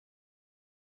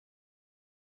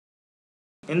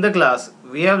In the class,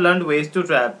 we have learned ways to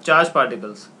trap charged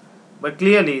particles, but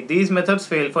clearly these methods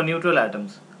fail for neutral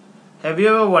atoms. Have you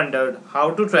ever wondered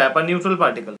how to trap a neutral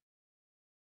particle?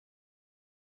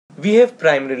 We have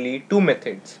primarily two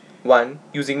methods, one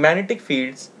using magnetic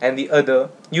fields and the other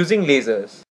using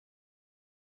lasers.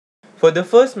 For the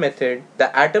first method,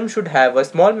 the atom should have a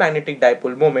small magnetic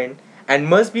dipole moment and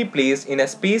must be placed in a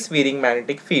space-varying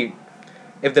magnetic field.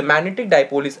 If the magnetic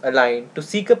dipole is aligned to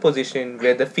seek a position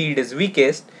where the field is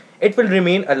weakest, it will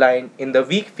remain aligned in the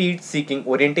weak field seeking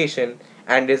orientation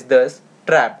and is thus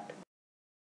trapped.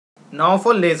 Now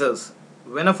for lasers.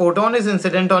 When a photon is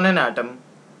incident on an atom,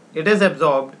 it is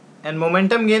absorbed and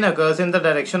momentum gain occurs in the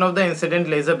direction of the incident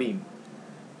laser beam.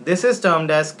 This is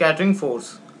termed as scattering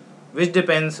force, which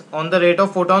depends on the rate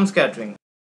of photon scattering.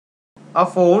 A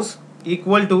force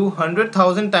equal to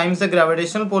 100,000 times the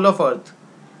gravitational pull of Earth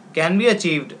can be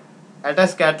achieved at a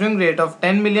scattering rate of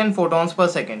 10 million photons per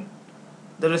second.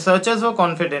 The researchers were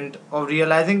confident of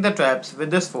realizing the traps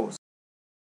with this force.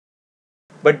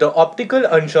 But the optical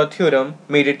Earnshaw theorem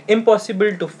made it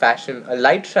impossible to fashion a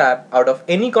light trap out of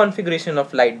any configuration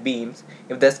of light beams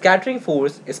if the scattering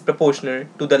force is proportional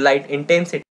to the light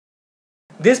intensity.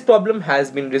 This problem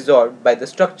has been resolved by the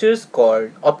structures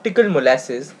called optical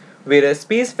molasses, where a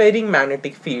space-varying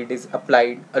magnetic field is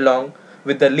applied along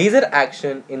with the laser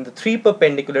action in the three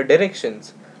perpendicular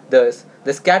directions. Thus,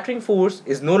 the scattering force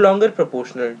is no longer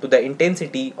proportional to the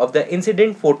intensity of the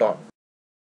incident photon.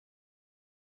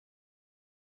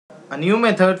 A new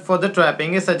method for the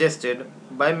trapping is suggested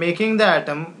by making the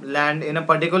atom land in a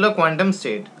particular quantum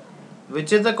state,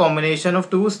 which is a combination of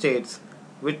two states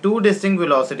with two distinct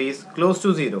velocities close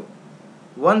to zero.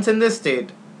 Once in this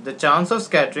state, the chance of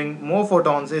scattering more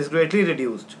photons is greatly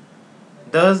reduced.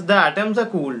 Thus, the atoms are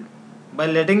cooled by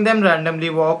letting them randomly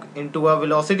walk into a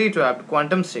velocity-trapped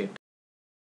quantum state.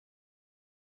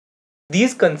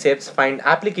 These concepts find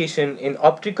application in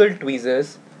optical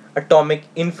tweezers, atomic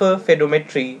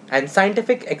interferometry, and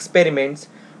scientific experiments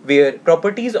where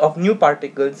properties of new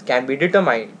particles can be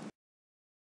determined.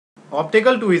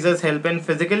 Optical tweezers help in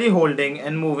physically holding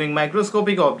and moving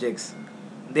microscopic objects.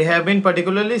 They have been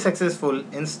particularly successful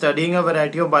in studying a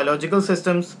variety of biological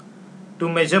systems, to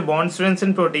measure bond strengths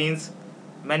in proteins,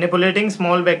 manipulating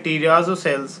small bacteria or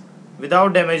cells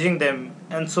without damaging them,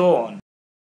 and so on.